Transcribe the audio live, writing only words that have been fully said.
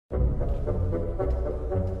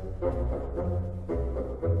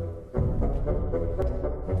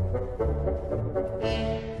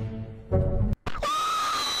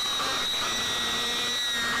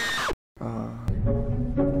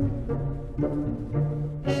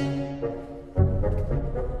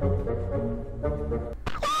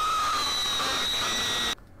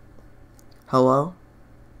Hello?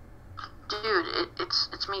 Dude,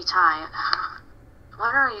 it's me, Ty. When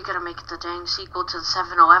are you gonna make the dang sequel to the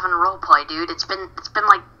 7-Eleven roleplay, dude? It's been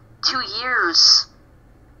like 2 years.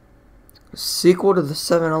 Sequel to the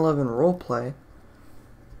 7-Eleven roleplay?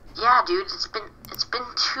 Yeah, dude, it's been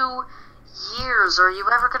 2 years. Are you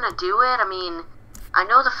ever gonna do it? I mean, I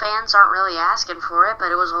know the fans aren't really asking for it,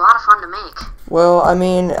 but it was a lot of fun to make. Well, I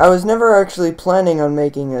mean, I was never actually planning on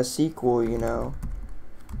making a sequel, you know.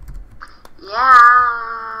 Yeah,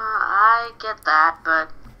 I get that, but,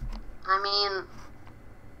 I mean,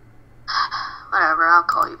 whatever, I'll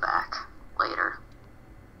call you back later.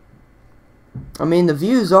 I mean, the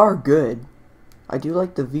views are good. I do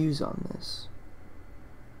like the views on this.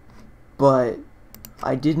 But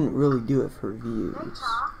I didn't really do it for views.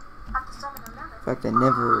 In fact, I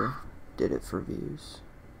never did it for views.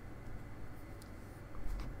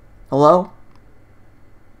 Hello?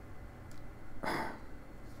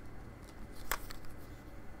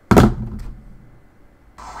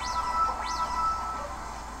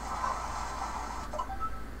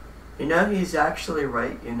 You know, he's actually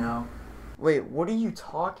right, you know. Wait, what are you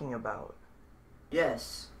talking about?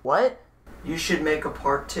 Yes. What? You should make a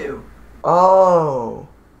part 2. Oh.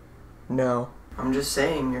 No. I'm just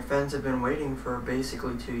saying, your fans have been waiting for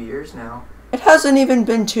basically 2 years now. It hasn't even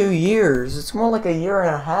been 2 years. It's more like 1.5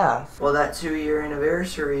 years. Well, that 2-year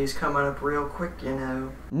anniversary is coming up real quick, you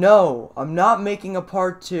know. No, I'm not making a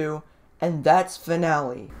part 2, and that's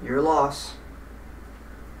finale. Your loss.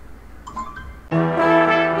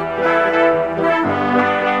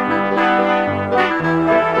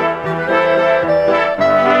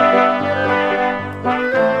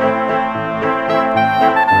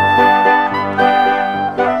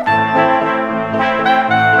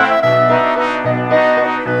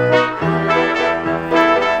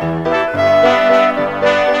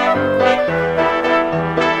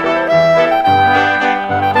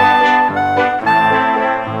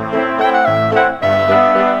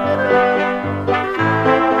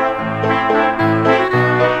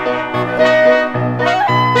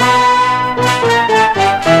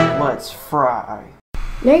 Fry.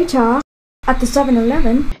 Later, at the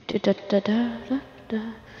 7-Eleven.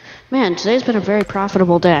 Man, today's been a very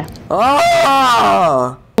profitable day.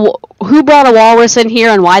 Ah! Who brought a walrus in here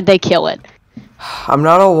and why'd they kill it? I'm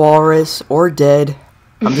not a walrus or dead.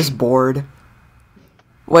 I'm just bored.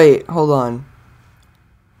 Wait, hold on.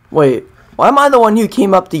 Wait, why am I the one who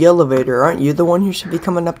came up the elevator? Aren't you the one who should be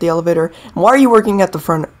coming up the elevator? And why are you working at the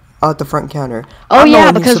front counter? Oh, I'm yeah, the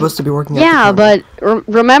one because who's supposed to be working at the counter. but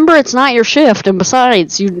remember, it's not your shift. And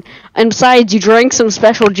besides, you drank some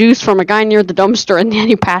special juice from a guy near the dumpster, and then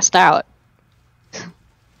you passed out.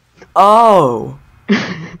 Oh.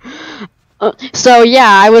 So yeah,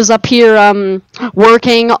 I was up here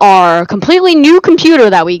working our completely new computer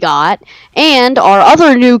that we got, and our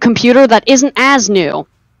other new computer that isn't as new.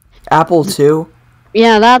 Apple II?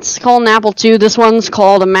 Yeah, that's called an Apple II. This one's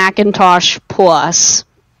called a Macintosh Plus.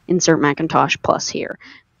 Insert Macintosh Plus here.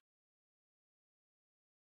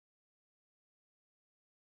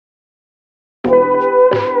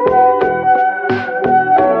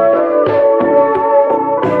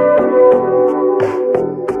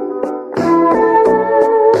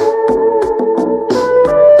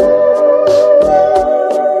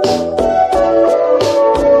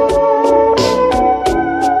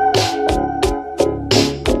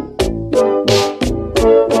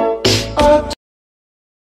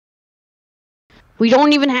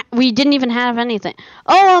 We didn't even have anything.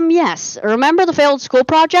 Oh, yes. Remember the failed school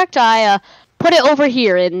project? I put it over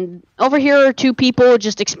here, and over here are 2 people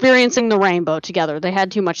just experiencing the rainbow together. They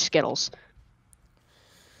had too much Skittles.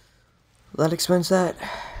 That explains that.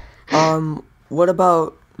 What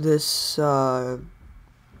about this,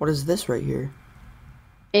 what is this right here?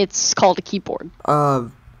 It's called a keyboard.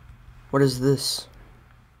 What is this?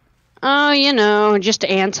 Oh, you know, just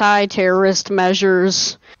anti-terrorist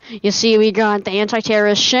measures. You see, we got the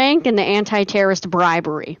anti-terrorist shank and the anti-terrorist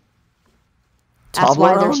bribery. That's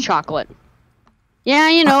why there's chocolate. Yeah,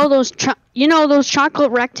 you know those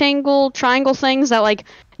chocolate rectangle triangle things that like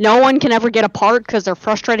no one can ever get apart because they're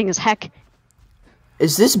frustrating as heck.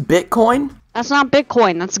 Is this Bitcoin? That's not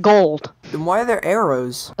Bitcoin. That's gold. Then why are there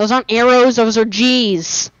arrows? Those aren't arrows. Those are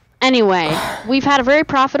G's. Anyway, we've had a very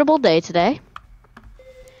profitable day today.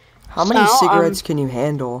 How many cigarettes can you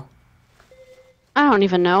handle? I don't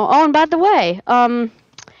even know. Oh, and by the way,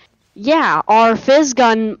 yeah, our fizz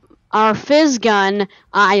gun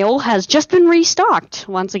aisle has just been restocked.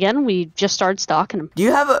 Once again, we just started stocking them. Do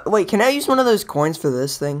you have wait, can I use one of those coins for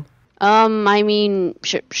this thing? I mean,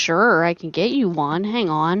 sure, I can get you one. Hang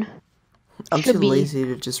on. I'm too lazy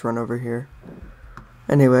to just run over here.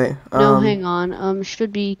 Anyway, No, hang on.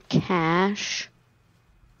 Should be cash.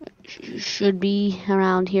 Should be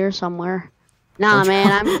around here somewhere. Nah,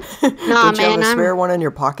 man, Don't you have a spare one in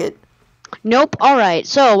your pocket? Nope. All right.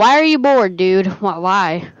 So, why are you bored, dude?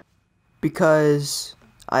 Why? Because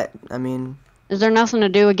I mean, is there nothing to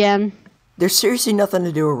do again? There's seriously nothing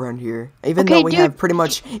to do around here. Even though we have pretty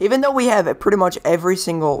much every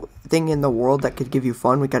single thing in the world that could give you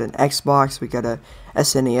fun. We got an Xbox, we got a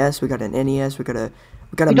SNES, we got an NES, we got a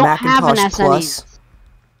Macintosh Plus.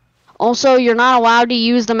 Also, you're not allowed to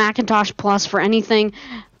use the Macintosh Plus for anything.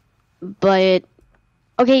 But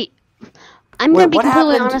okay, I'm gonna be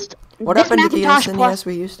completely honest. What happened to the SNES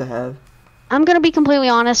we used to have? I'm gonna be completely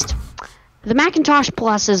honest. The Macintosh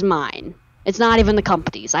Plus is mine. It's not even the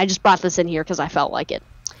company's. I just brought this in here because I felt like it.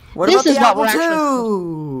 What about the Apple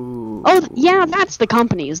II? Oh, yeah, that's the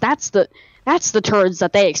company's. That's the turds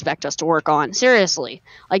that they expect us to work on. Seriously.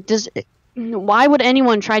 Like, why would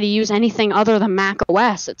anyone try to use anything other than Mac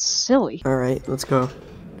OS? It's silly. Alright, let's go.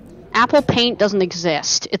 Apple Paint doesn't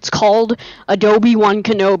exist. It's called Adobe One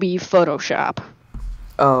Kenobi Photoshop.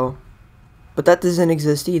 Oh. But that doesn't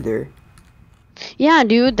exist either. Yeah,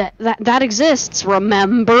 dude, that exists.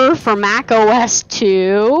 Remember, for Mac OS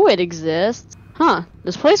 2, it exists. Huh,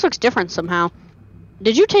 this place looks different somehow.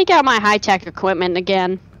 Did you take out my high-tech equipment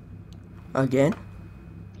again? Again?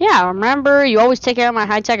 Yeah, remember, you always take out my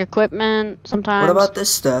high-tech equipment sometimes. What about this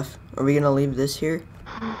stuff? Are we gonna leave this here?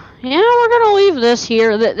 Yeah, we're gonna leave this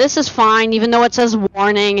here. This is fine, even though it says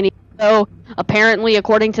warning, and even though, apparently,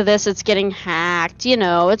 according to this, it's getting hacked. You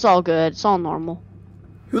know, it's all good. It's all normal.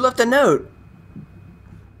 Who left a note?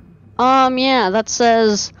 Yeah, that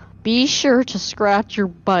says, be sure to scratch your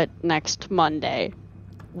butt next Monday.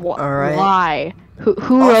 Alright. Why? Who wrote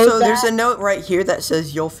that? Also, there's a note right here that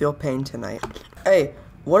says, you'll feel pain tonight. Hey,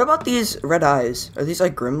 what about these red eyes? Are these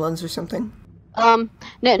like gremlins or something? No,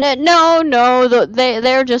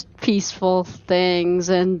 they're just peaceful things,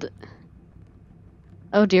 and...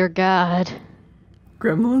 Oh, dear God.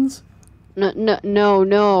 Gremlins? No,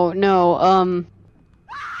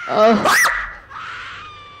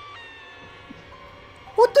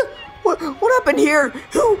 What happened here?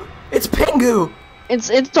 Who? It's Pingu! It's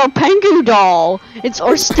our Pengu doll! It's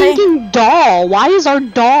our stinking doll! Why is our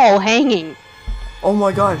doll hanging? Oh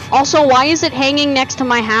my gosh. Also, why is it hanging next to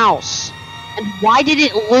my house? And why did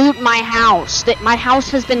it loot my house? My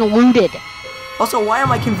house has been looted. Also, why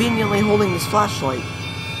am I conveniently holding this flashlight?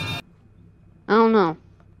 I don't know.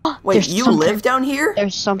 Wait, you live down here?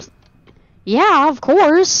 There's some... Yeah, of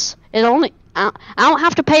course. I don't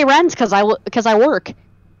have to pay rent because I work.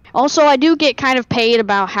 Also, I do get kind of paid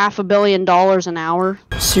about $500 million an hour.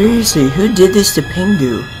 Seriously, who did this to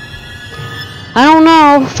Pingu? I don't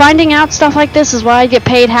know. Finding out stuff like this is why I get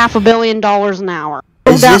paid $500 million an hour.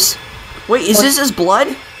 Wait, is this his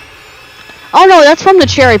blood? Oh no, that's from the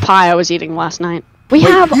cherry pie I was eating last night.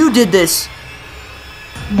 You did this.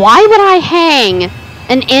 Why would I hang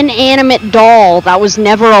an inanimate doll that was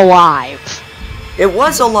never alive? It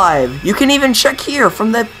was alive. You can even check here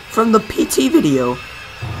from the PT video.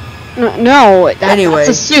 No, that's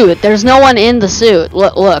a suit. There's no one in the suit.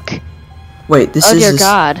 Look. Wait, this is... Oh dear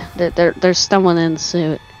God, there's someone in the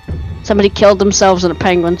suit. Somebody killed themselves in a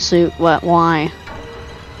penguin suit. What? Why?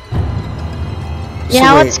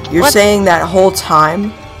 So you're saying that whole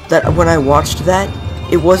time that when I watched that,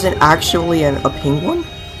 it wasn't actually a penguin?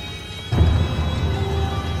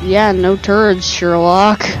 Yeah, no turds,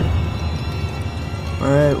 Sherlock.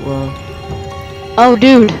 Alright, well... Oh,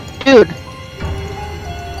 dude.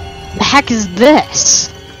 The heck is this?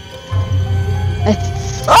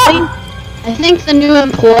 I think the new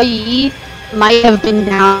employee might have been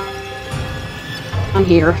down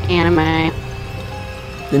here, anime.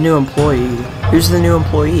 The new employee? Who's the new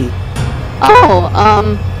employee? Oh,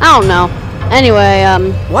 I don't know. Anyway,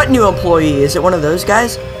 What new employee? Is it one of those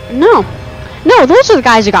guys? No, those are the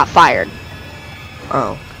guys who got fired.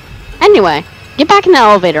 Oh. Anyway, get back in the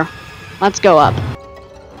elevator. Let's go up.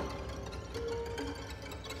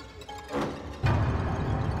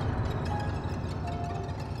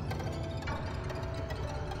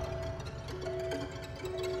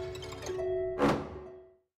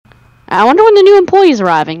 I wonder when the new employee's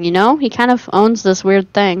arriving, you know? He kind of owns this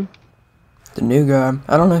weird thing. The new guy?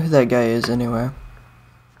 I don't know who that guy is anyway.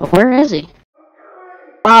 But where is he?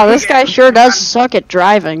 Wow, this guy sure does suck at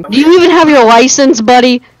driving. Do you even have your license,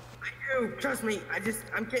 buddy? I do, trust me,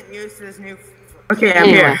 I'm getting used to this new... Okay, I'm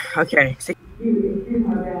here, okay.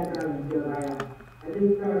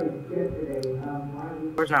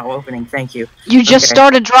 door's not opening. Thank you. You just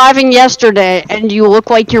started driving yesterday, and you look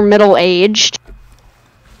like you're middle-aged.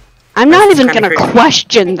 I'm not even going to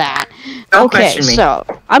question that. Don't Okay, question me. so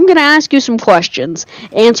I'm going to ask you some questions.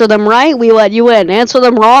 Answer them right, we let you in. Answer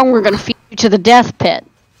them wrong, we're going to feed you to the death pit.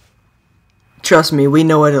 Trust me, we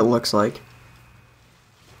know what it looks like.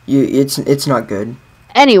 It's not good.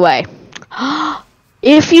 Anyway,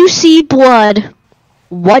 if you see blood,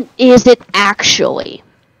 what is it actually?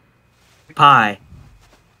 Pie.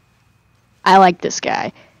 I like this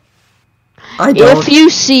guy. I don't. If you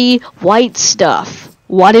see white stuff,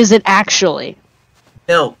 what is it actually?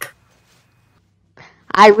 Milk.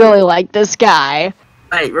 I really like this guy.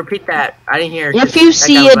 Wait, repeat that. I didn't hear. If you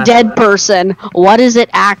see a dead person, what is it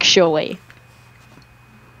actually?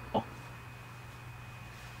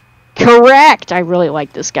 Correct. I really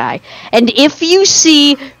like this guy. And if you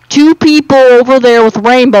see two people over there with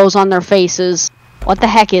rainbows on their faces, what the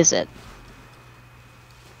heck is it?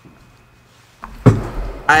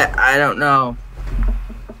 I don't know.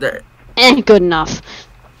 Good enough.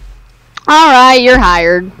 Alright, you're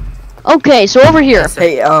hired. Okay, so over here.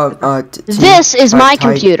 Hey, This is my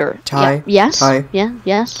computer. Ty, yes? Ty. Yeah,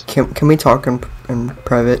 yes? Can we talk in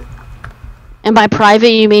private? And by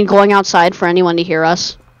private, you mean going outside for anyone to hear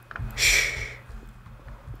us? Shh.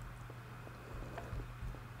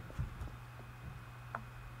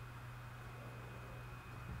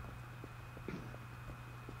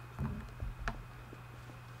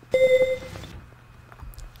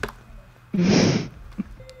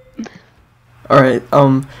 All right.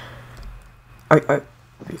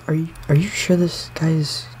 Are you sure this guy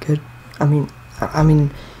is good? I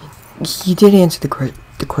mean, he did answer the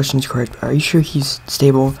questions correct. Are you sure he's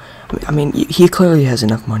stable? I mean, he clearly has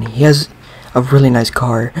enough money. He has a really nice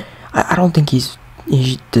car. I don't think he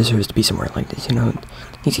deserves to be somewhere like this. You know,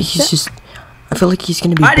 he's just. I feel like he's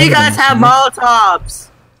gonna be. Why do you guys have Molotovs?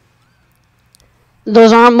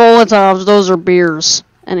 Those aren't Molotovs. Those are beers.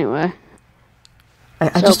 Anyway.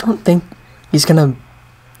 I just don't think he's gonna,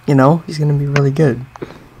 he's gonna be really good.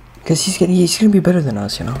 Because he's gonna be better than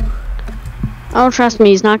us, you know. Oh, trust me,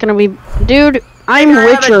 he's not gonna be. Dude, I'm if I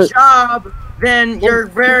richer. have a job, then you're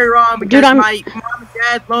very wrong. Because Dude, my mom and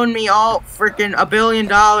dad loaned me all freaking $1 billion,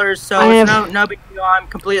 so it's no big deal. I'm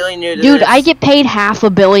completely new to this. Dude, I get paid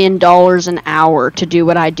 $500 million an hour to do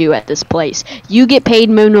what I do at this place. You get paid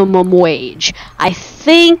minimum wage. I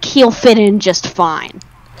think he'll fit in just fine.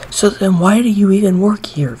 So then why do you even work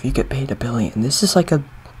here if you get paid $1 billion? This is like a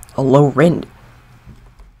low rent.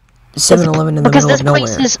 7-Eleven in the middle of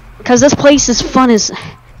nowhere. Because this place is fun as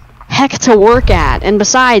heck to work at. And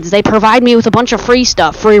besides, they provide me with a bunch of free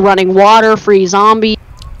stuff. Free running water, free zombie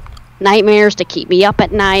nightmares to keep me up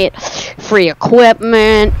at night, free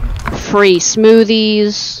equipment, free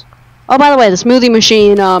smoothies. Oh, by the way, the smoothie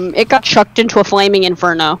machine, it got chucked into a flaming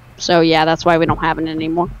inferno. So yeah, that's why we don't have it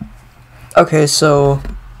anymore. Okay, so...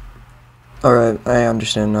 Alright, I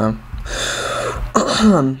understand now.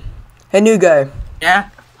 Hey, new guy. Yeah?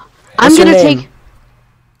 I'm What's your gonna name? take...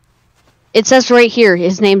 It says right here,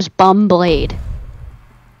 his name's Bumblade.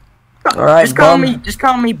 Alright, Just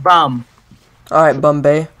call me Bum. Alright,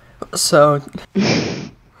 Bombay. So...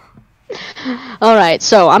 Alright,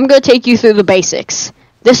 so I'm gonna take you through the basics.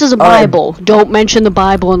 This is a Bible. Don't mention the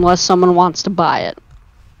Bible unless someone wants to buy it.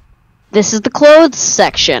 This is the clothes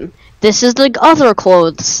section. This is the other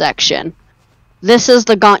clothes section. This is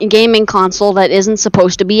the gaming console that isn't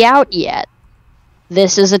supposed to be out yet.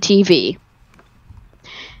 This is a TV.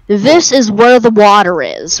 This is where the water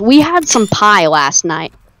is. We had some pie last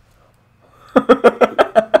night.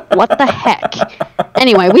 What the heck?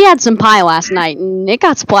 Anyway, we had some pie last night, and it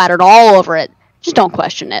got splattered all over it. Just don't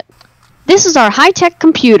question it. This is our high-tech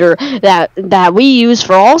computer that we use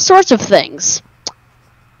for all sorts of things.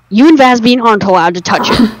 You and Vazbean aren't allowed to touch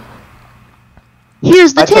it.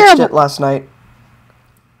 Here's the I terrible... touched it last night.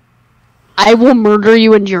 I will murder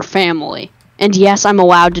you and your family. And yes, I'm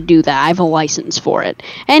allowed to do that. I have a license for it.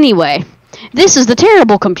 Anyway, this is the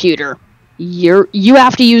terrible computer. You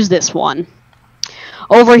have to use this one.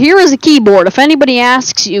 Over here is a keyboard. If anybody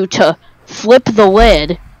asks you to flip the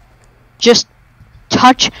lid, just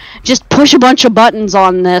push a bunch of buttons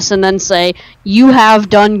on this and then say, "You have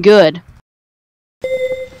done good."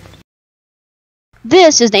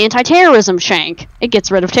 This is the anti-terrorism shank. It gets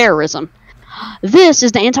rid of terrorism. This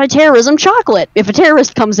is the anti-terrorism chocolate. If a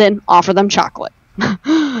terrorist comes in, offer them chocolate.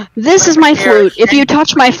 This is my flute. If you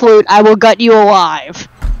touch my flute, I will gut you alive.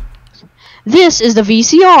 This is the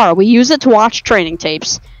VCR. We use it to watch training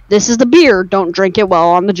tapes. This is the beer. Don't drink it while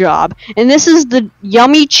on the job. And this is the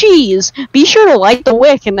yummy cheese. Be sure to light the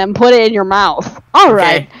wick and then put it in your mouth.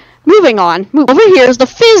 Alright, moving on. Over here is the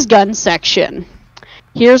fizz gun section.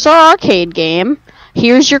 Here's our arcade game.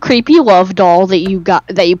 Here's your creepy love doll that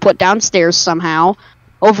you put downstairs somehow.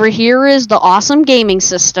 Over here is the awesome gaming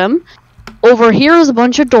system. Over here is a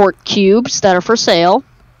bunch of dork cubes that are for sale.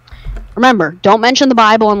 Remember, don't mention the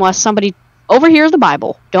Bible unless somebody... Over here is the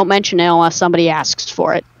Bible. Don't mention it unless somebody asks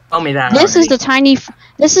for it. Tell me that. This is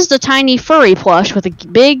the tiny furry plush with a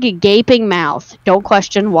big gaping mouth. Don't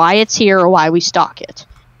question why it's here or why we stock it.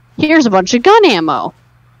 Here's a bunch of gun ammo.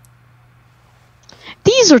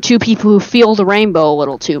 These are two people who feel the rainbow a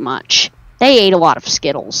little too much. They ate a lot of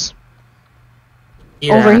Skittles.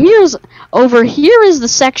 Yeah. Over here is the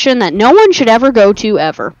section that no one should ever go to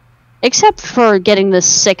ever. Except for getting this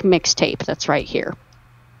sick mixtape that's right here.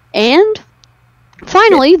 And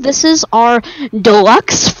finally, this is our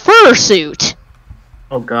deluxe fursuit.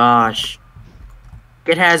 Oh gosh.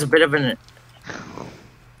 It has a bit of an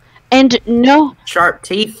And no sharp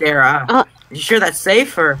teeth there. You sure that's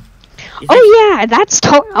safe or? Oh yeah,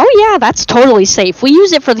 that's totally safe. We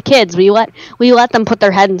use it for the kids. We let them put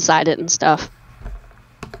their head inside it and stuff.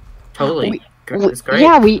 Totally. That's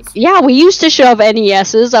great. We used to shove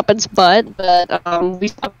NESs up its butt, but we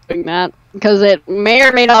stopped doing that because it may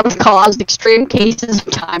or may not have caused extreme cases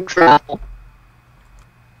of time travel.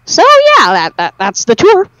 So yeah, that's the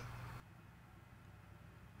tour.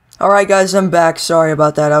 Alright guys, I'm back. Sorry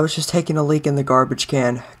about that. I was just taking a leak in the garbage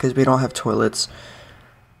can because we don't have toilets.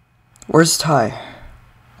 Where's Ty?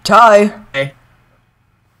 Ty! Hey.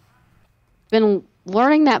 Been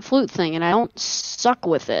learning that flute thing and I don't suck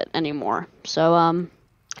with it anymore. So I'm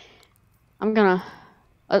gonna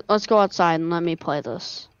let's go outside and let me play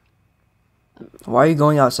this. Why are you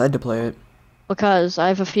going outside to play it? Because I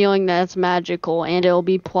have a feeling that it's magical and it'll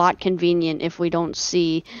be plot convenient if we don't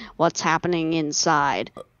see what's happening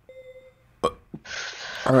inside.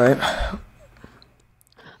 Alright.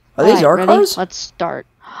 Are these our ready? cars? Let's start.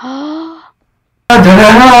 I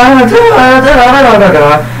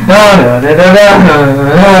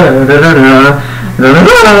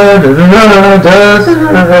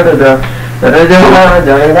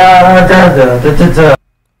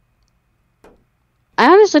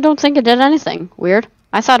honestly don't think it did anything weird.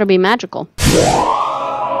 I thought it'd be magical.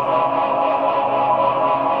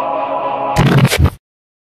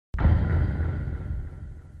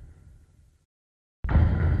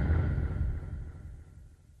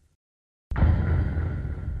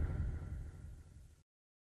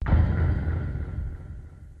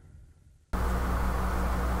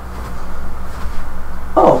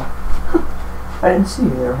 Oh, I didn't see you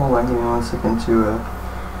there. Hold on, give me 1 second to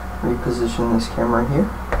reposition this camera here.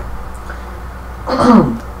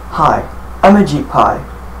 Hi, I'm a Jeep Pie,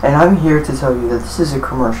 and I'm here to tell you that this is a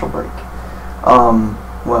commercial break.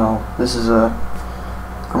 Well, this is a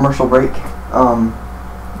commercial break.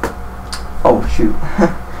 Oh shoot,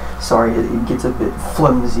 sorry, it gets a bit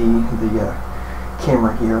flimsy, the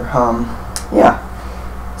camera here. Yeah,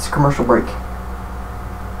 it's a commercial break.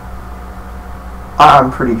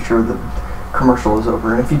 I'm pretty sure the commercial is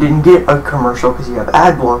over, and if you didn't get a commercial because you have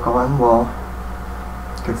ad block on, well,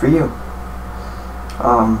 good for you.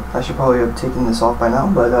 I should probably have taken this off by now,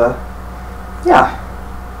 but yeah.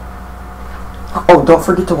 Oh, don't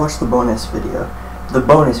forget to watch the bonus video. The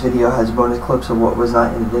bonus video has bonus clips of what was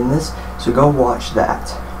not edited in this, so go watch that.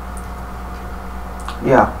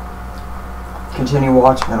 Yeah. Continue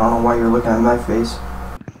watching. I don't know why you're looking at my face.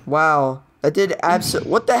 Wow. That did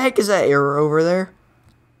what the heck is that error over there?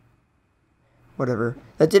 Whatever.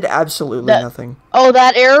 That did absolutely nothing. Oh,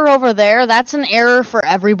 that error over there? That's an error for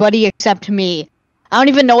everybody except me. I don't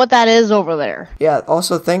even know what that is over there. Yeah,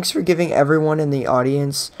 also thanks for giving everyone in the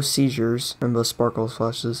audience seizures and those sparkle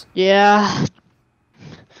flushes. Yeah.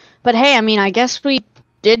 But hey, I mean, I guess we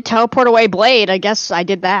did teleport away Blade. I guess I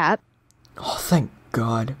did that. Oh, thank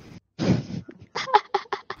God.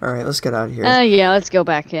 Alright, let's get out of here. Yeah, let's go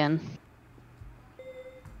back in.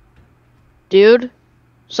 Dude,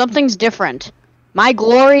 something's different. My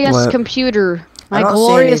glorious computer. My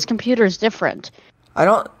glorious computer is different. I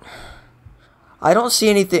don't see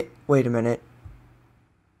anything. Wait a minute.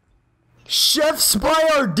 Chef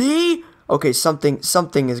Boyardee? Okay, something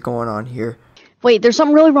is going on here. Wait, there's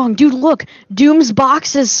something really wrong. Dude, look. Doom's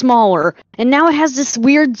box is smaller, and now it has this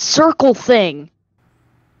weird circle thing.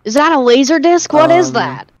 Is that a laser disc? What is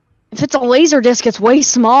that? If it's a laser disc, it's way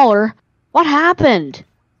smaller. What happened?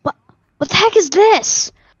 What the heck is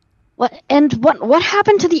this? What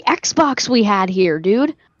happened to the Xbox we had here,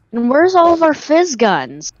 dude? And where's all of our fizz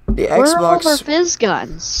guns? Where are all of our fizz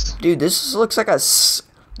guns? Dude, this looks like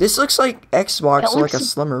Xbox, like a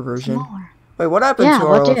slimmer version. Smaller. Wait, what happened to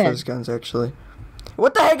our fizz guns actually?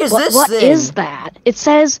 What the heck is this thing? What is that? It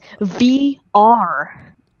says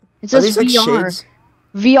VR. It says VR. Like shades?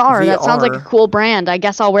 VR. That sounds like a cool brand. I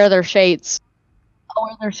guess I'll wear their shades. I'll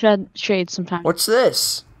wear their shades sometime. What's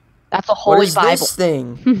this? That's a holy Bible. What is this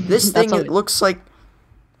thing? This thing, it looks like...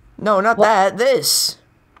 No, not that. This.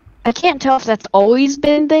 I can't tell if that's always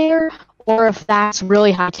been there, or if that's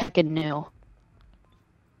really high-tech and new.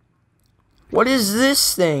 What is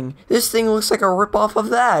this thing? This thing looks like a ripoff of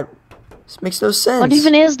that. This makes no sense. What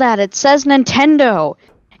even is that? It says Nintendo.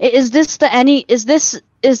 Is this the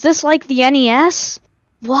Is this like the NES?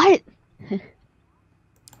 What?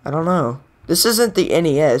 I don't know. This isn't the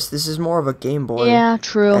NES. This is more of a Game Boy. Yeah,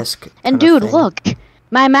 true. And dude, look.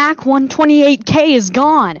 My Mac 128K is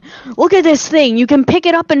gone. Look at this thing. You can pick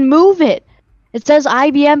it up and move it. It says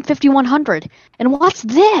IBM 5100. And what's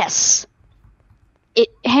this?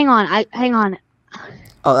 Hang on.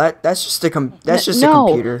 Oh, that's just a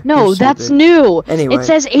computer. No, that's new. Anyway, it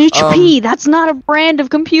says HP. That's not a brand of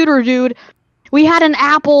computer, dude. We had an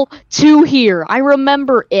Apple II here. I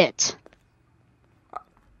remember it.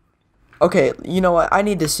 Okay, you know what? I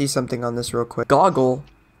need to see something on this real quick. Goggle.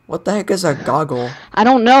 What the heck is a goggle? I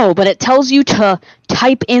don't know, but it tells you to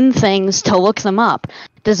type in things to look them up.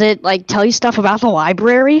 Does it, like, tell you stuff about the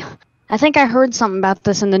library? I think I heard something about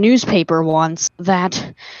this in the newspaper once,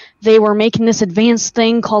 that they were making this advanced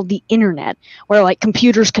thing called the internet, where, like,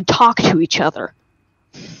 computers could talk to each other.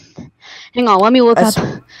 Hang on, let me look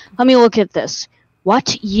at this.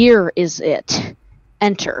 What year is it?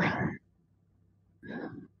 Enter.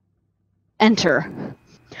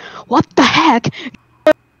 What the heck?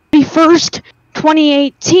 1st,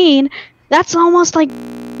 2018? That's almost like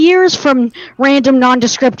years from random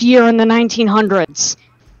nondescript year in the 1900s.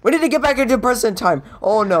 We need to get back into present time.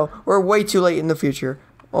 Oh no, we're way too late in the future.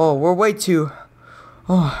 Oh, we're way too...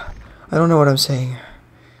 Oh, I don't know what I'm saying.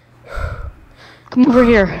 Come over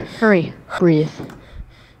here. Hurry. Breathe.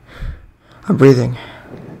 I'm breathing.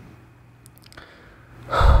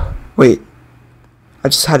 Wait. I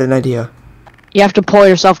just had an idea. You have to pull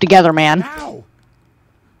yourself together, man.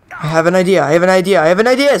 I have an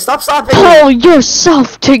idea. Stop stopping! Pull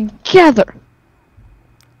yourself together!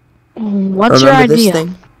 What's your idea? This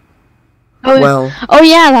thing? Oh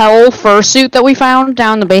yeah, that old fursuit that we found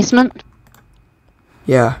down in the basement?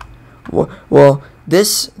 Yeah. Well,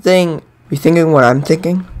 this thing... You thinking what I'm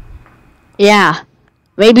thinking? Yeah.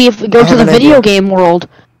 Maybe if we go to the video game world,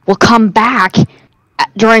 we'll come back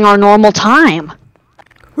during our normal time.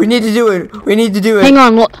 We need to do it.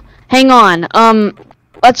 Hang on.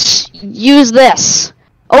 Let's use this.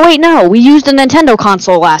 Oh wait, no. We used a Nintendo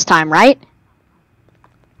console last time, right?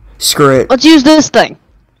 Screw it. Let's use this thing.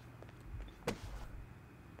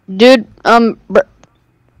 Dude, hang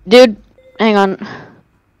on.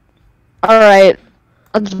 Alright.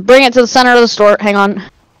 Let's bring it to the center of the store. Hang on.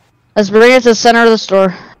 Let's bring it to the center of the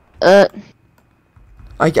store. I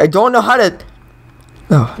don't know how to...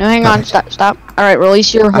 No, hang on. Stop. Alright,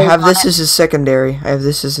 release your hold. I have this as a secondary.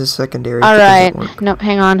 Alright. No,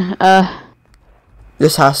 hang on.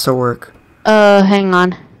 This has to work. Hang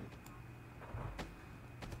on.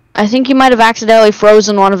 I think you might have accidentally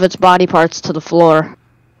frozen one of its body parts to the floor.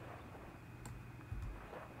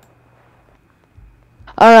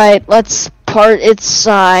 Alright, let's part its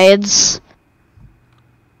sides.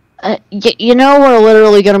 You know we're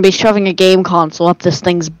literally gonna be shoving a game console up this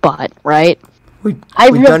thing's butt, right? We've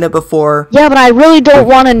done it before. Yeah, but I really don't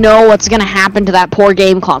want to know what's gonna happen to that poor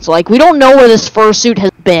game console. Like, we don't know where this fursuit has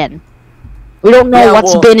been. We don't know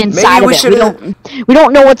what's been inside of it. We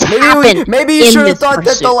don't know what's happened. Maybe you should have thought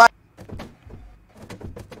that the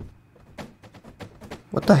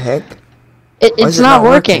What the heck? It's not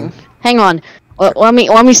working. Hang on. Let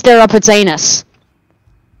me stare up its anus.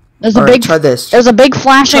 There's a big. Try this. There's a big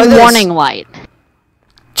flashing warning light.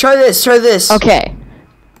 Try this. Okay.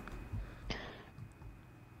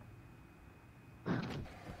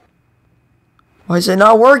 Why is it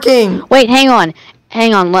not working? Wait, hang on.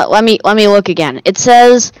 Let me look again. It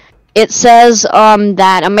says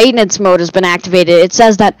that a maintenance mode has been activated. It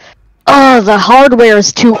says that the hardware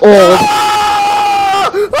is too old.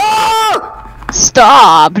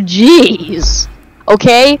 Stop. Jeez.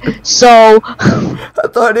 Okay? So I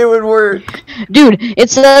thought it would work. Dude, it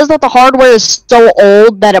says that the hardware is so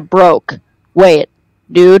old that it broke. Wait,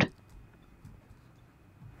 dude.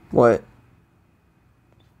 What?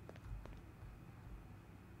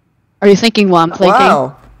 Are you thinking what I'm thinking?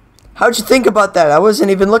 Wow. How'd you think about that? I wasn't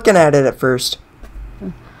even looking at it at first.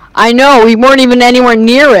 I know, we weren't even anywhere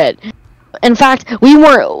near it. In fact,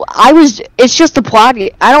 it's just the plot.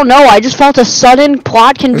 I don't know, I just felt a sudden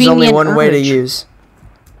plot convenient There's only one way to urge. use.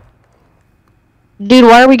 Dude,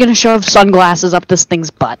 why are we gonna shove sunglasses up this thing's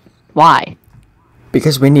butt? Why?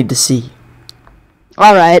 Because we need to see.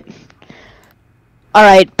 Alright.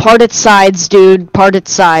 Alright, part its sides, dude. Part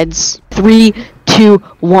its sides. 3, 2,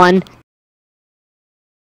 1.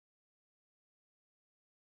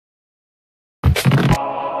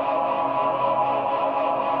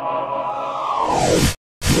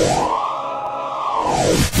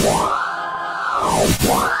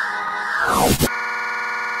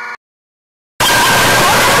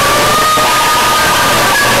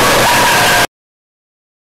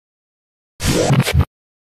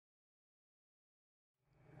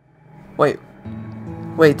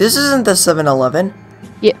 Wait, this isn't the 7-Eleven?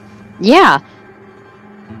 Yeah.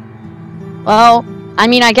 Well, I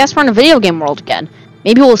mean, I guess we're in a video game world again.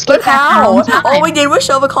 Maybe we'll escape back in our own time. All we did was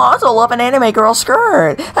shove a console up an anime girl's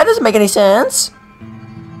skirt. That doesn't make any sense.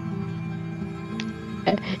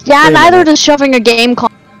 Yeah, neither does shoving a game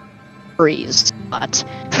called ʟɪᵑs, but...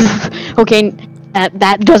 okay,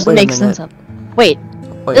 that doesn't make sense. Wait,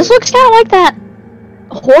 this looks kind of like that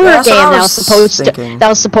horror game that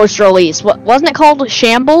was supposed to release. Wasn't it called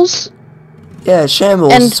Shambles? Yeah,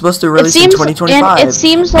 Shambles. It's supposed to release in 2025. And it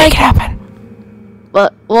seems like... Make it happen.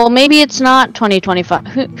 Well, maybe it's not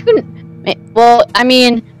 2025. Well, I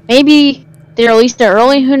mean, maybe they released it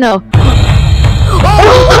early. Who knows?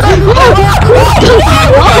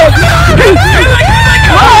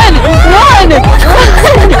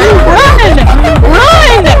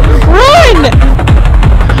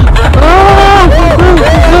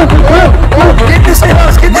 Get this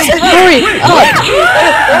house! Get this house! Hurry!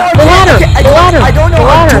 The ladder! I don't know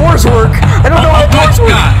how doors work. I don't know how doors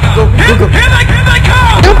work. Go. Here they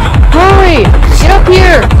come! Hurry! Get up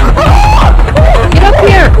here! Get up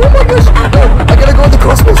here! Oh my gosh! I gotta go in the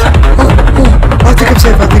cosmos. I think I'm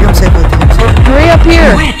safe. Hurry up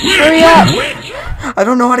here! Hurry up! I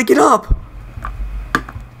don't know how to get up.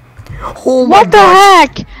 Oh my What the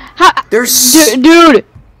heck? They're dude!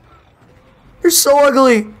 They're so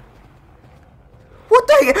ugly. What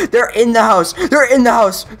the heck? They're in the house. They're in the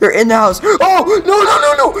house. Oh, no.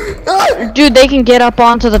 Ah! Dude, they can get up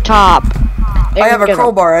onto the top. I have a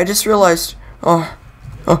crowbar. I just realized. Oh.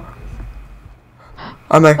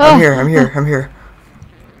 I'm here.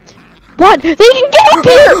 What? They can get up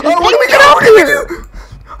here! What do we do?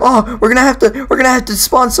 Oh, we're gonna have to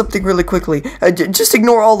spawn something really quickly. Just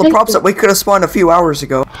ignore all the props that we could have spawned a few hours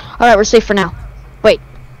ago. Alright, we're safe for now. Wait.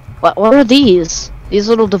 What are these? These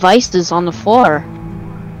little devices on the floor.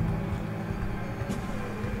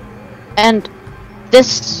 And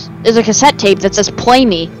this is a cassette tape that says play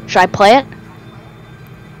me. Should I play it?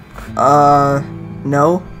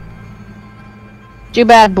 No. Too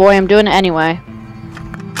bad, boy. I'm doing it anyway.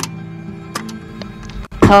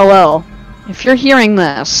 Hello. If you're hearing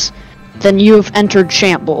this, then you've entered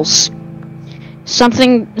Shambles.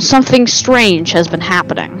 Something strange has been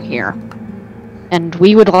happening here. And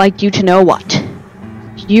we would like you to know what.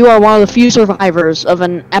 You are one of the few survivors of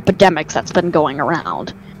an epidemic that's been going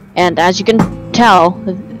around. And as you can tell,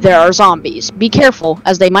 there are zombies. Be careful,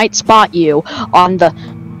 as they might spot you on the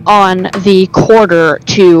corridor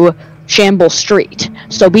to Shambles Street.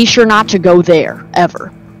 So be sure not to go there,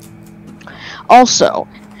 ever. Also,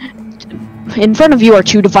 in front of you are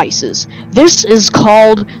two devices. This is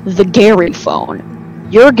called the Gary phone.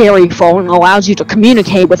 Your Gary phone allows you to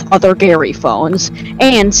communicate with other Gary phones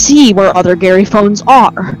and see where other Gary phones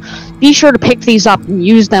are. Be sure to pick these up and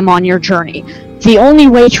use them on your journey. The only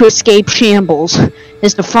way to escape Shambles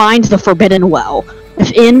is to find the Forbidden Well.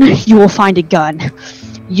 Within, you will find a gun.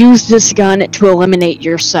 Use this gun to eliminate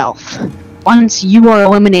yourself. Once you are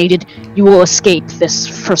eliminated, you will escape this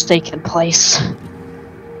forsaken place.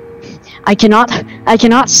 I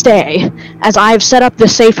cannot stay, as I have set up the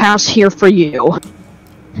safe house here for you.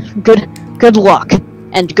 Good luck,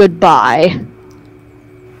 and goodbye.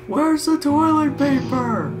 Where's the toilet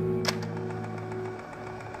paper?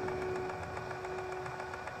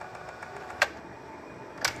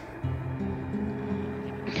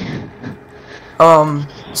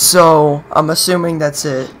 So, I'm assuming that's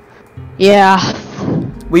it. Yeah.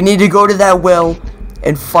 We need to go to that well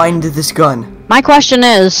and find this gun. My question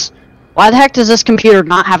is, why the heck does this computer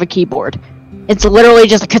not have a keyboard? It's literally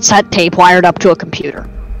just a cassette tape wired up to a computer.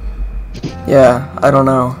 Yeah, I don't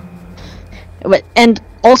know. And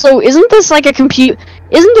also, isn't this like a computer?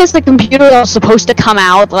 Isn't this the computer that was supposed to come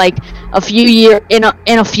out like a few in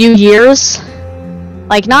a few years?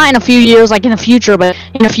 Like not in a few years, like in the future, but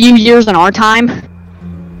in a few years in our time.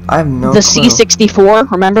 I have no The clue.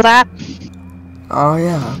 C64, remember that? Oh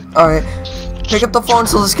yeah. All right. Pick up the phone,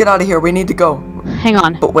 so let's get out of here. We need to go. Hang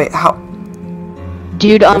on. But wait, how?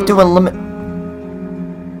 Dude, Do a limit.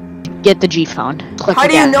 Get the G phone. Click How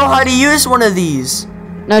do you again. know how to use one of these?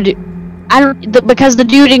 No, dude. I don't. Because the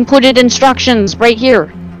dude included instructions right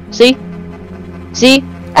here. See? See?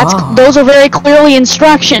 Those are very clearly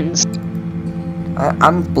instructions.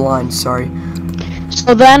 I'm blind, sorry.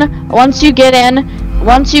 So then, once you get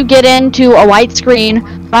into a white screen,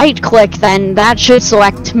 right-click, then that should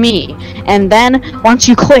select me. And then, once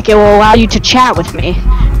you click, it will allow you to chat with me.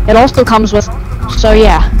 It also comes with... So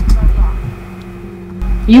yeah.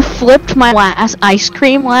 You flipped my last ice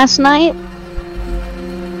cream last night?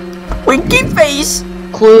 Winky face!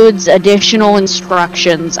 Includes additional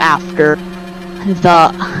instructions after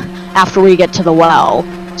we get to the well.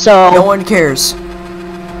 So... No one cares.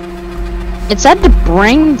 It said to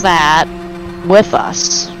bring that with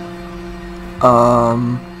us. Oh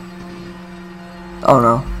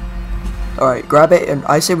no. Alright, grab it, and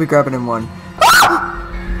I say we grab it in one.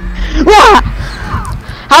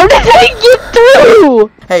 How did I get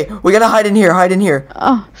through? Hey, we gotta hide in here,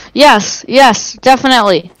 Oh, yes,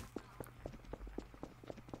 definitely.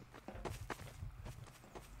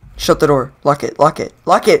 Shut the door. Lock it. It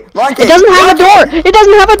doesn't have a door! It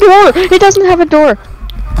doesn't have a door!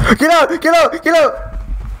 Get out!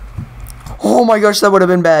 Oh my gosh, that would have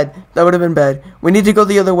been bad. We need to go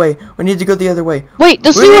the other way. Wait, the We need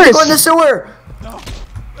to sewers! go in the sewer!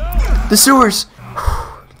 The sewers!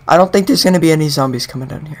 I don't think there's gonna be any zombies coming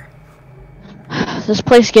down here. This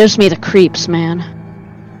place gives me the creeps, man.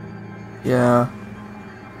 Yeah.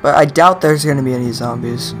 But I doubt there's gonna be any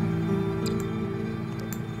zombies.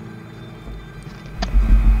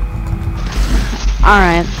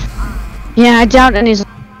 Alright. Yeah, I doubt any...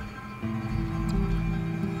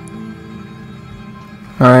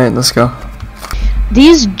 Alright, let's go.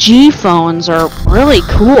 These G phones are really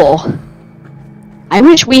cool. I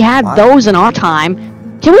wish we had those in our time.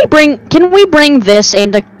 Can we bring this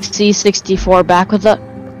and the C64 back with the...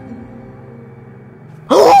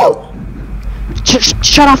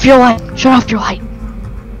 Shut off your light!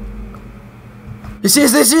 This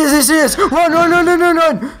is! Run!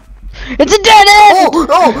 It's a dead end!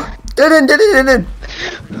 Oh! Dead end!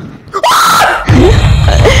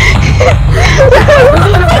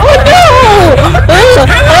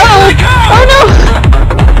 Oh no!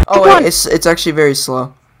 Oh wait, it's actually very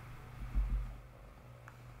slow.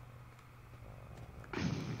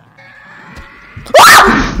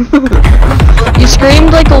 You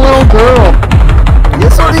screamed like a little girl.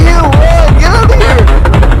 Yes, so do you! Run! Get out of here!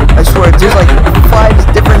 I swear, there's like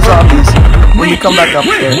 5 different zombies when you come back up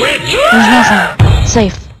there. There's nothing.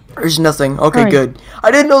 Safe. There's nothing. Okay, Alright. good.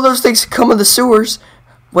 I didn't know those things come in the sewers.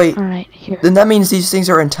 Wait, Alright, here. then that means these things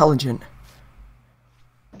are intelligent.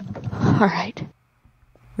 Alright.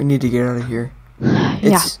 We need to get out of here.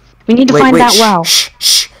 Yeah. We need to find that well. Shh.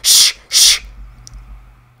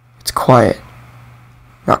 It's quiet.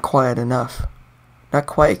 Not quiet enough. Not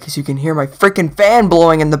quiet because you can hear my freaking fan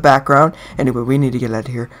blowing in the background. Anyway, we need to get out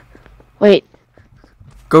of here. Wait.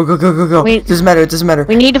 Go. It doesn't matter.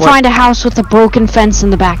 We need to find a house with a broken fence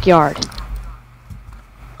in the backyard.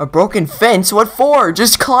 A broken fence? What for?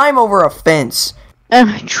 Just climb over a fence.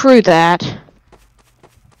 True that.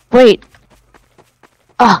 Wait.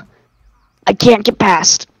 I can't get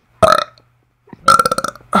past.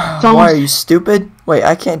 Why, are you stupid? Wait,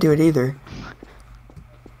 I can't do it either.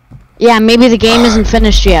 Yeah, maybe the game isn't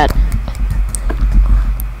finished yet.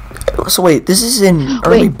 So wait, this is in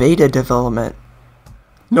early beta development.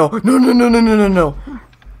 No.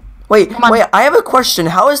 Wait, I have a question.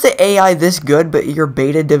 How is the AI this good, but your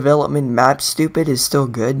beta development map stupid is still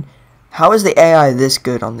good? How is the AI this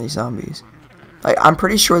good on these zombies? Like, I'm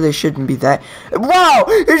pretty sure they shouldn't be that... Wow!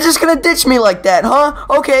 You're just gonna ditch me like that, huh?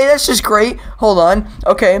 Okay, that's just great. Hold on.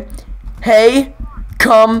 Okay. Hey,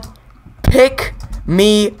 come pick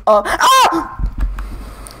me up. Ah!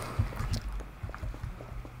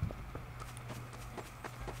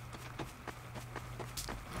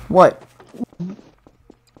 What?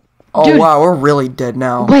 Oh, Dude. wow, we're really dead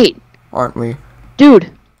now. Wait. Aren't we? Dude.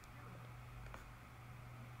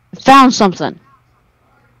 I found something.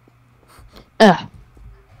 I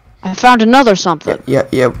found another something. Yeah,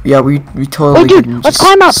 we totally dude, didn't let's just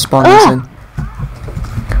climb up. spawn this in.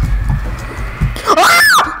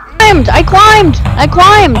 I climbed!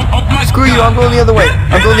 Screw you, I'm going the other way.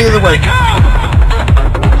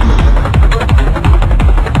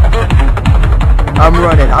 I'm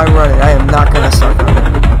running. I am not gonna stop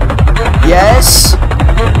running. Yes! No.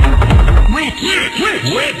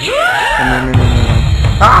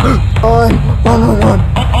 Ah! Run! Oh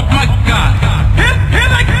my god! Here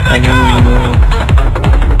they come!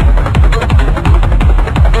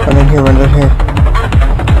 Run in here.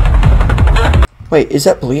 Wait, is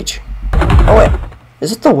that bleach? Oh wait,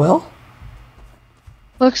 is it the well?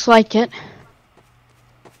 Looks like it.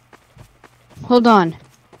 Hold on.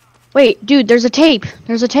 Wait, dude, there's a tape.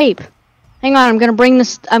 Hang on, I'm gonna bring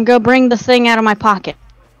the thing out of my pocket.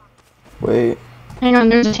 Wait. Hang on,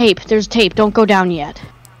 there's tape. There's tape. Don't go down yet.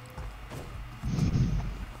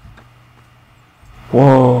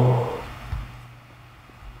 Whoa.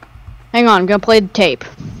 Hang on, I'm gonna play the tape.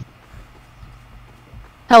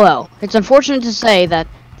 Hello. It's unfortunate to say that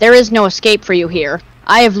there is no escape for you here.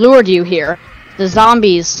 I have lured you here. The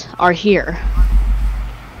zombies are here.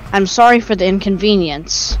 I'm sorry for the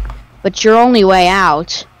inconvenience, but your only way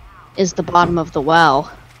out is the bottom of the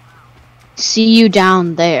well. See you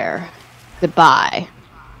down there. Goodbye.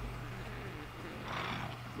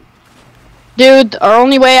 Dude, our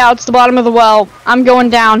only way out's the bottom of the well. I'm going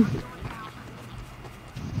down.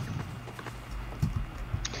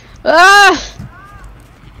 Ah!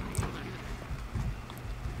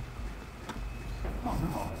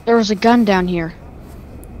 There was a gun down here.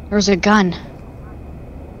 There was a gun.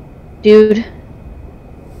 Dude.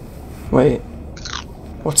 Wait.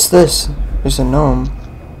 What's this? There's a gnome.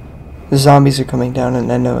 The zombies are coming down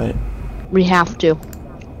and I know it. We have to.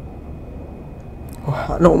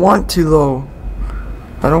 I don't want to though.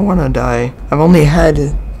 I don't want to die. I've only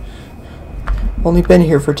been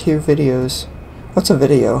here for 2 videos. What's a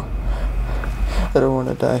video? I don't want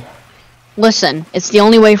to die. Listen, it's the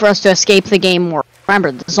only way for us to escape the game more.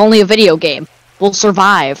 Remember, this is only a video game. We'll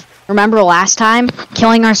survive. Remember last time?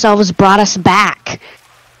 Killing ourselves brought us back.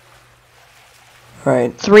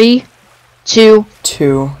 Right. 3, 2,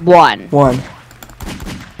 1. 1.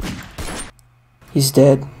 He's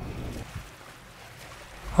dead.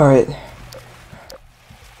 Alright.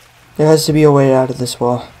 There has to be a way out of this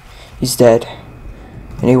wall. He's dead.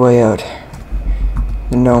 Any way out.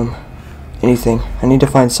 The gnome. Anything. I need to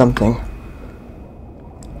find something.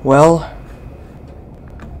 Well.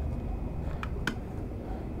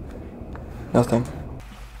 Nothing.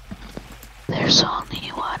 There's only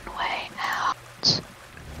one way out.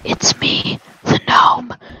 It's me, the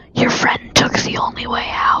gnome. Your friend took the only way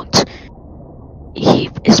out. He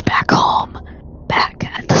is back home. Back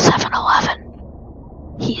at the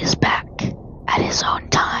 7-Eleven. He is back at his own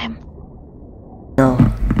time. No,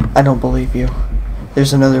 I don't believe you.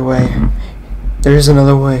 There's another way. There is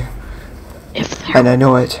another way. And I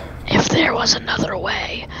know it. If there was another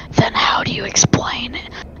way, then how do you explain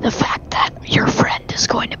the fact that your friend is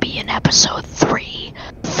going to be in episode 3?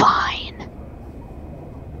 Fine.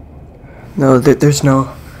 No, there's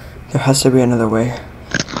no... There has to be another way.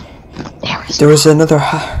 There's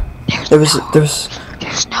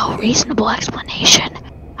no reasonable explanation.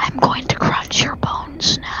 I'm going to crunch your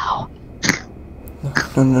bones now.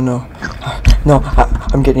 No. No,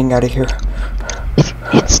 I'm getting out of here.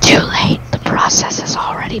 It's too late. The process has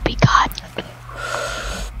already begun.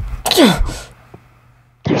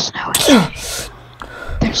 There's no escape.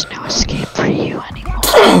 There's no escape for you anymore.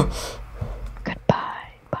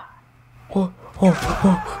 Goodbye. Bye. Oh.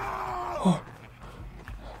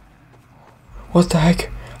 What the heck?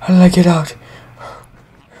 How did I get out?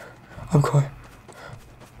 I'm going.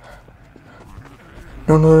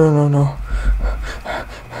 No.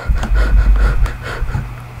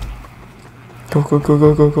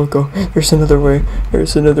 Go. There's another way. I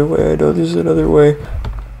know there's another way.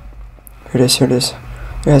 Here it is.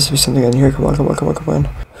 There has to be something in here. Come on.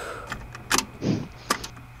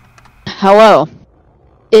 Hello.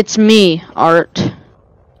 It's me, Art.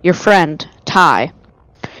 Your friend, Ty.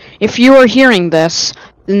 If you are hearing this,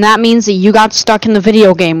 then that means that you got stuck in the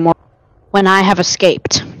video game world when I have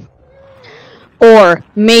escaped. Or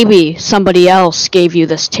maybe somebody else gave you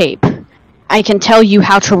this tape. I can tell you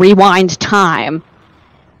how to rewind time.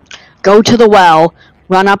 Go to the well,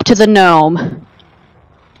 run up to the gnome,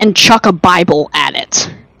 and chuck a Bible at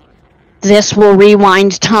it. This will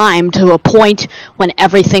rewind time to a point when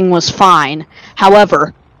everything was fine.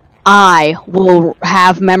 However, I will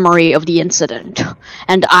have memory of the incident,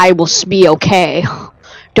 and I will be okay.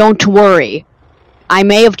 Don't worry. I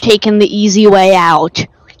may have taken the easy way out,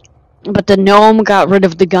 but the gnome got rid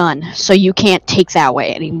of the gun, so you can't take that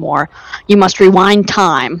way anymore. You must rewind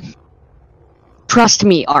time. Trust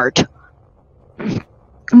me, Art.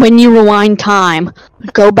 When you rewind time,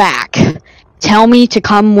 go back. Tell me to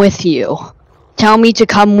come with you. Tell me to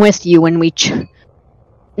come with you when we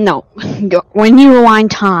when you rewind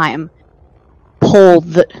time, pull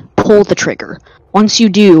the trigger. Once you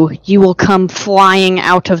do, you will come flying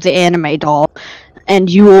out of the anime doll, and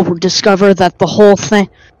you will discover that the whole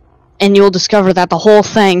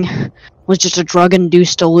thing was just a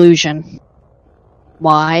drug-induced illusion.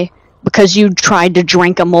 Why? Because you tried to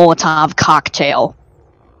drink a Molotov cocktail.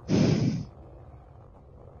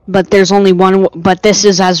 But this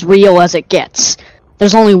is as real as it gets.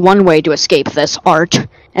 There's only one way to escape this, Art,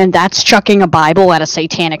 and that's chucking a Bible at a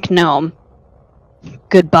satanic gnome.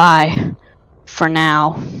 Goodbye. For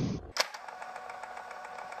now.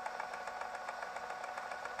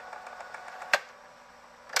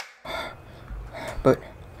 But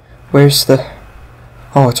where's the...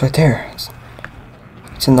 Oh, it's right there.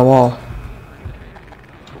 It's in the wall.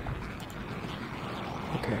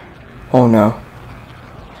 Okay. Oh no.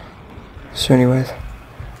 So anyway,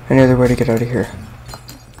 any other way to get out of here?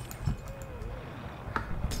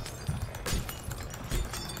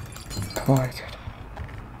 Come on, kid.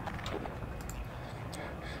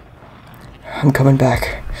 I'm coming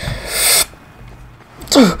back.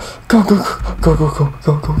 Go, go, go, go, go, go,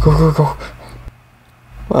 go, go, go, go, go.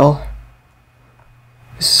 Well,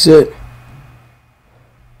 this is it.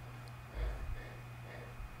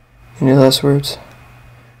 Any last words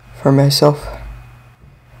for myself?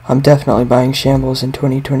 I'm definitely buying Shambles in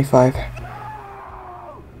 2025.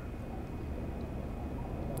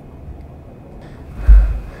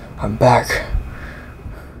 I'm back.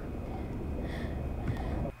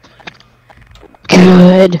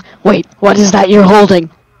 Good. Wait, what is that you're holding?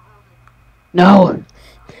 No.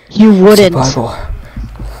 You wouldn't. It's a Bible.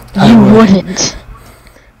 You wouldn't.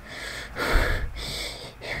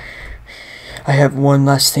 I have one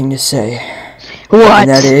last thing to say. What? And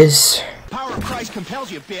that is... Power of Christ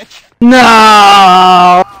compels you, bitch.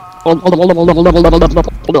 No!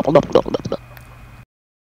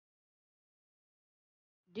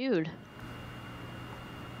 Dude.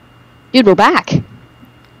 Dude, we're back.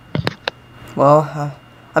 Well,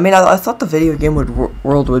 I mean, I thought the video game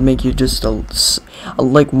world would make you just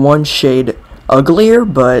like one shade uglier,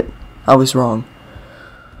 but I was wrong.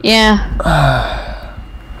 Yeah.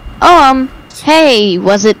 Oh, hey,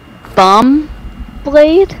 was it Bum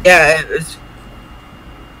Blade? Yeah, it was.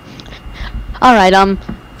 Alright,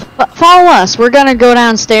 follow us. We're gonna go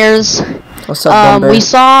downstairs. What's up, Bumber? We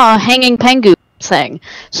saw a hanging pengu thing,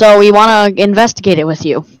 so we wanna investigate it with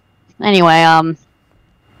you. Anyway,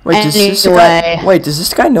 Wait, does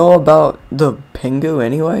this guy know about the Pingu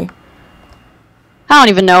anyway? I don't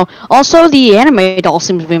even know. Also, the anime doll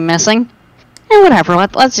seems to be missing. Eh, whatever,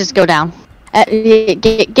 let's just go down.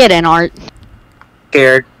 Get in, Art.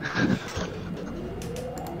 Scared.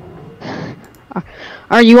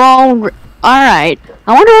 Are you all... Alright.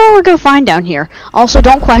 I wonder what we're gonna find down here. Also,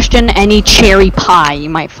 don't question any cherry pie you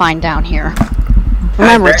might find down here.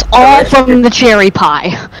 Remember, it's all from the cherry pie.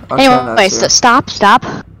 Anyway, stop.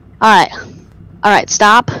 Alright,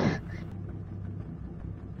 stop.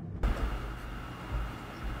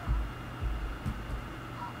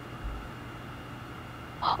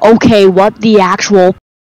 Okay, what the actual